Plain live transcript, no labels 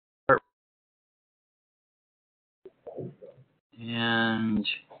And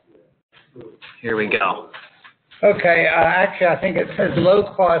here we go. Okay, actually, I think it says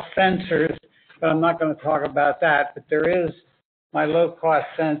low-cost sensors, but I'm not going to talk about that. But there is, my low-cost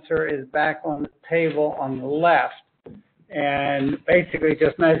sensor is back on the table on the left, and basically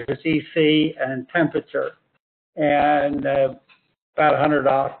just measures EC and temperature, and about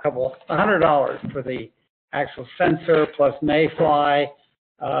 $100 for the actual sensor plus Mayfly.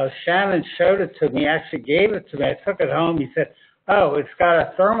 Shannon showed it to me, actually gave it to me. I took it home. He said, "Oh, it's got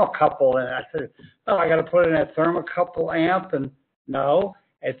a thermocouple in it." I said, "Oh, I got to put in a thermocouple amp." And no,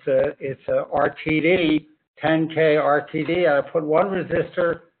 it's a RTD, 10K RTD. I put one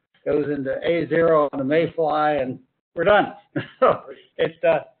resistor, goes into A0 on the Mayfly, and we're done. So it's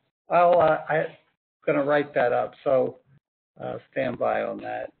I'm going to write that up. So stand by on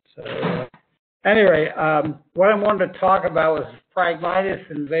that. So anyway, what I wanted to talk about was Phragmites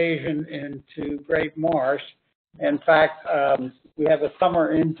invasion into Great Marsh. In fact, we have a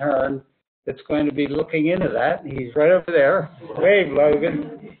summer intern that's going to be looking into that. He's right over there. Wave,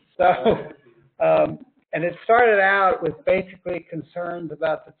 Logan. So, and it started out with basically concerns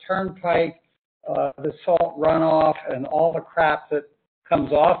about the turnpike, the salt runoff, and all the crap that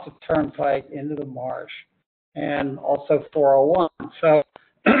comes off the turnpike into the marsh, and also 401. So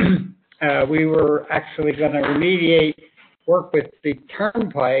we were actually going to work with the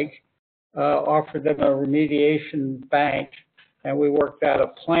turnpike, offered them a remediation bank, and we worked out a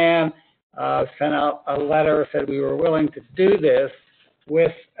plan, sent out a letter, said we were willing to do this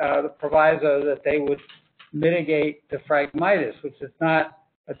with the proviso that they would mitigate the Phragmites, which is not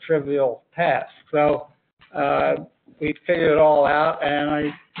a trivial task. So we figured it all out,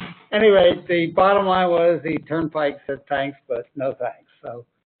 and anyway, the bottom line was the turnpike said thanks, but no thanks. So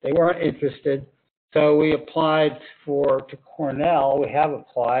they weren't interested. So we applied to Cornell. We have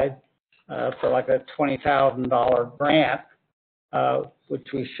applied for like a $20,000 grant, which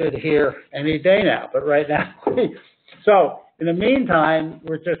we should hear any day now. But right now, so in the meantime,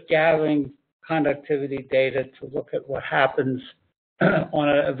 we're just gathering conductivity data to look at what happens on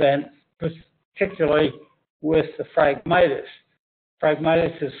an event, particularly with the Phragmites.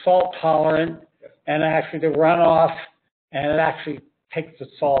 Phragmites is salt tolerant, and actually the runoff, and it actually takes the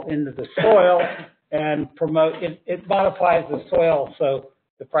salt into the soil and it modifies the soil, so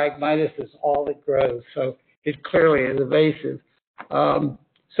the Phragmites is all that grows. So it clearly is invasive.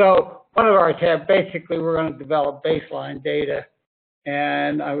 So one of our tabs, basically, we're going to develop baseline data,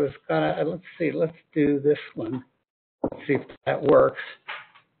 and I was gonna let's do this one. Let's see if that works.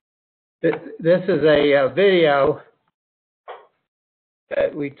 This is a video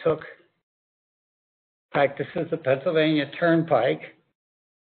that we took. In fact, this is the Pennsylvania Turnpike.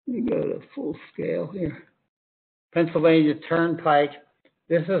 Let me go to full scale here. Pennsylvania Turnpike.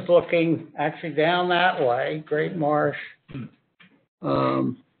 This is looking actually down that way, Great Marsh.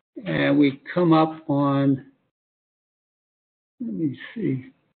 And we come up on, let me see,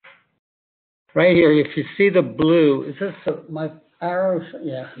 right here, if you see the blue, is this my arrow?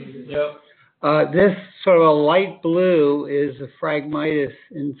 Yeah. Yep. This sort of a light blue is a Phragmites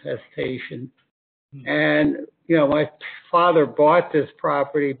infestation. And, you know, my father bought this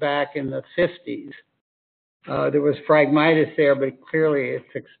property back in the 50s. There was Phragmites there, but clearly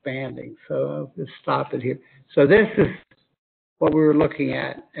it's expanding. So I'll just stop it here. So this is what we were looking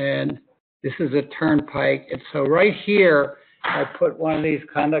at, and this is a turnpike. And so right here, I put one of these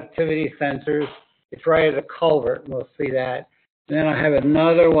conductivity sensors. It's right at a culvert, and we'll see that. And then I have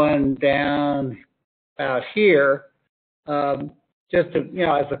another one down about here, just to, you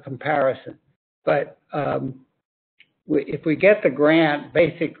know, as a comparison. But if we get the grant,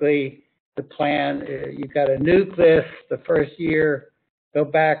 basically the plan, you've got a nucleus the first year, go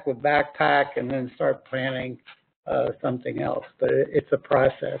back with backpack, and then start planning something else. But it's a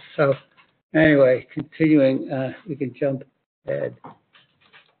process. So anyway, continuing, we can jump ahead.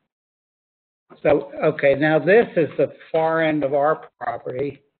 So, okay, now this is the far end of our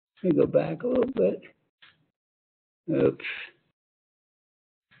property. Let me go back a little bit. Oops.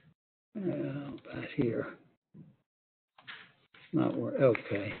 About here. It's not where,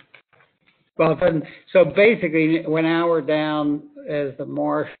 okay. Well, so basically, now we're down as the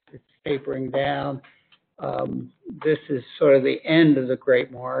marsh is tapering down. This is sort of the end of the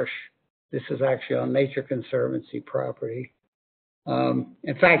Great Marsh. This is actually on Nature Conservancy property.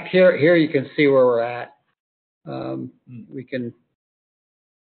 In fact, here you can see where we're at. We can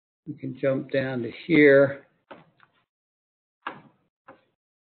jump down to here.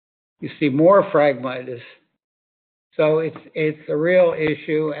 You see more Phragmites. So it's a real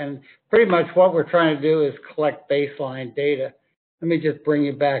issue, and pretty much what we're trying to do is collect baseline data. Let me just bring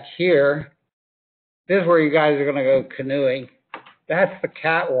you back here. This is where you guys are going to go canoeing. that's the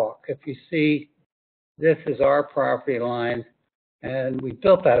catwalk. If you see, this is our property line, and we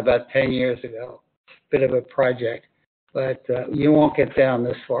built that about 10 years ago. Bit of a project, but you won't get down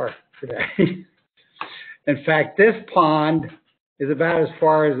this far today. In fact, this pond is about as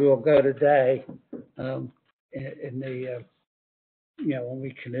far as we'll go today in the, when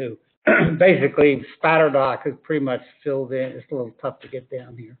we canoe. Basically, Spatter Dock is pretty much filled in. It's a little tough to get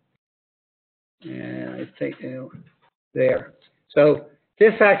down here. And I think, there. So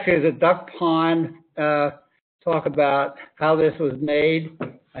this actually is a duck pond. Talk about how this was made.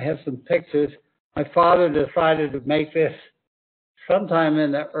 I have some pictures. My father decided to make this sometime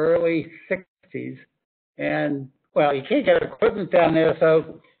in the early 60s. And, well, you can't get equipment down there,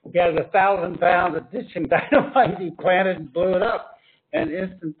 so he had 1,000 pounds of ditching dynamite. He planted and blew it up, an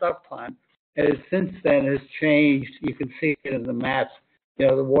instant duck pond. And since then has changed. You can see it in the maps.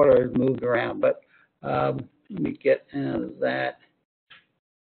 The water has moved around. But let me get out of that.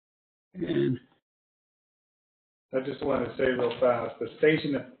 And I just want to say real fast, the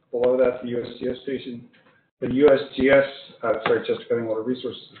station below that, the USGS station, the USGS, Chesapeake Water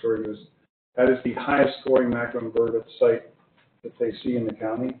Resources Authority, that is the highest scoring macroinvertebrate site that they see in the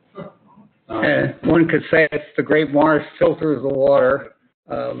county. One could say it's the Great Marsh filters the water.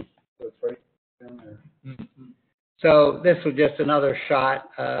 So it's right down there. Mm-hmm. So this was just another shot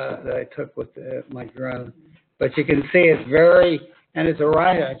that I took with my drone. But you can see it's and it's a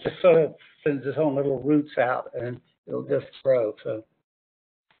rhino. It just sort of sends its own little roots out, and it'll just grow. So,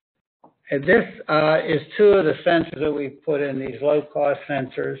 and this is two of the sensors that we put in, these low-cost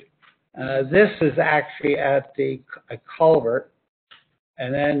sensors. This is actually at a culvert,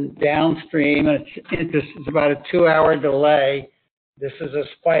 and then downstream, and it's about a 2-hour delay. This is a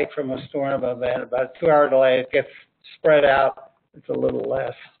spike from a storm event, about a 2-hour delay. It gets spread out. It's a little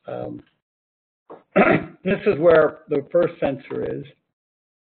less. This is where the first sensor is.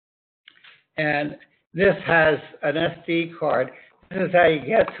 And this has an SD card. This is how you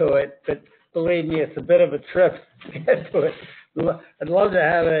get to it, but believe me, it's a bit of a trip to get to it. I'd love to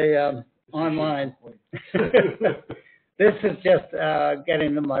have a online. This is just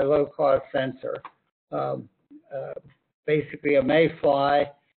getting to my low-cost sensor. Basically a Mayfly.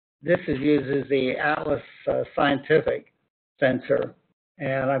 This uses the Atlas scientific sensor.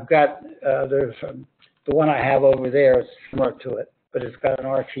 And I've got, there's the one I have over there is similar to it, but it's got an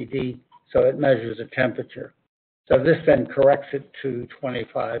RTD, so it measures the temperature. So this then corrects it to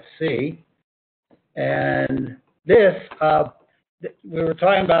 25C. And this, we were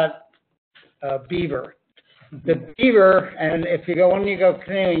talking about beaver. The beaver, and if you go, when you go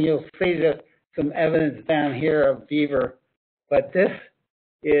canoeing, you'll see some evidence down here of beaver, but this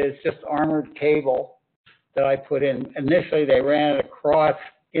is just armored cable that I put in. Initially, they ran it across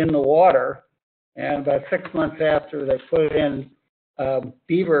in the water, and about 6 months after they put it in,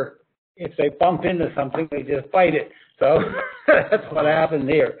 beaver, if they bump into something, they just bite it. So that's what happened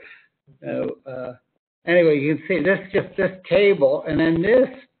here. Anyway, you can see this cable, and then this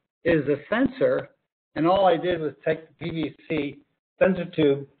is a sensor, and all I did was take the PVC sensor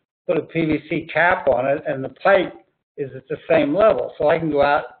tube, put a PVC cap on it, and the pipe is at the same level. So I can go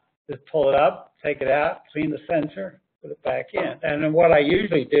out, just pull it up, take it out, clean the sensor, put it back in. And then what I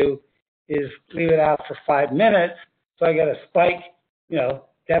usually do is leave it out for 5 minutes, so I get a spike,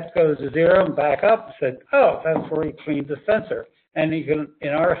 depth goes to 0 and back up, and said, oh, that's where he cleaned the sensor. And you can, in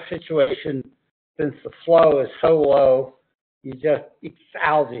our situation, since the flow is so low, it's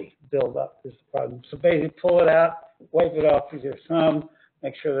algae buildup is the problem. So basically pull it out, wipe it off with your thumb,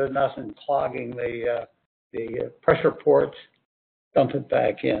 make sure there's nothing clogging the pressure ports, dump it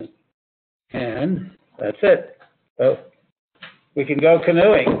back in. And that's it. So we can go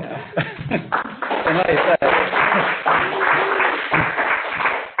canoeing. Nice.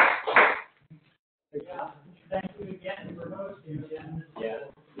 Thank you again for hosting again. Yeah.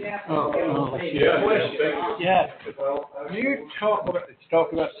 Yeah. You talk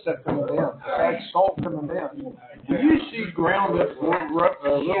about stuff coming down. Besides salt coming down. Do you see ground up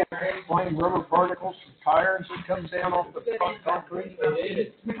little fine rubber particles from tires that comes down off the concrete?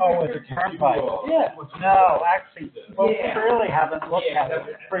 Oh, with the turnpike. Yeah. No, actually, well, we really haven't looked at it.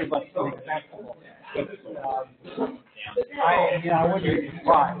 It's pretty much inaccessible. I wouldn't be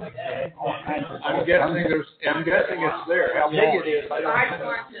surprised. I'm guessing it's there. How big it is, I don't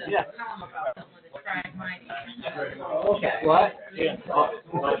know. Yeah. What? Yeah. How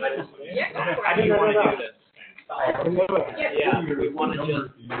do you want to do this? Yeah, we want to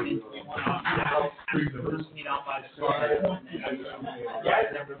help meet out by the car, and then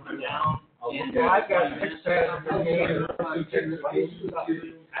everyone down. I've got 6 pads of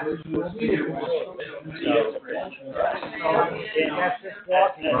That's just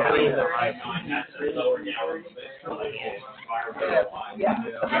walking.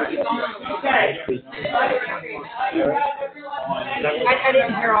 I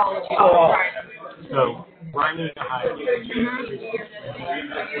didn't hear all of you. Oh. Sorry. So, Brian is the highest.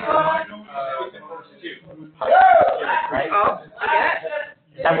 Right? Oh,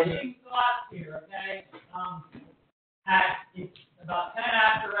 yeah. That was Here, okay? It's about 10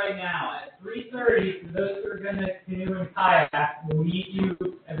 after right now. At 3:30, for those who are going to canoe and kayak, we'll meet you.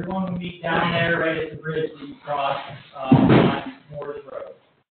 Everyone will meet down there right at the bridge that you cross on Morris Road.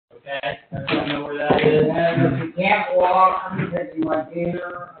 Okay? Everyone know where that is? And if you can't walk, I'm taking my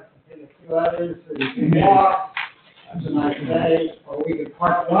gator, I can take a few others, so you can walk. That's a nice day, or we could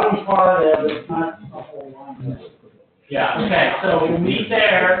park one car there, but it's not a whole line. Yeah, okay, so we'll meet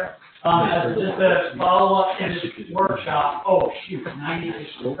there, as just a follow-up to this workshop. Oh, shoot, 90 is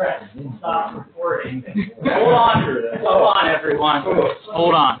correct. Stop recording. Hold on, everyone.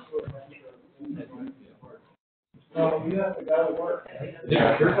 Hold on. So you have to go to work.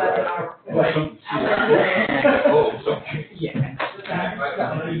 Yeah.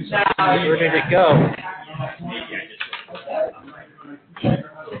 Where did it go?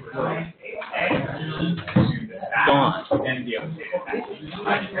 Gone.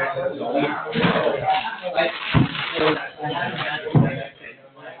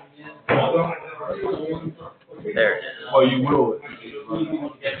 There it is. Oh, you will.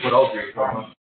 What else are you talking about?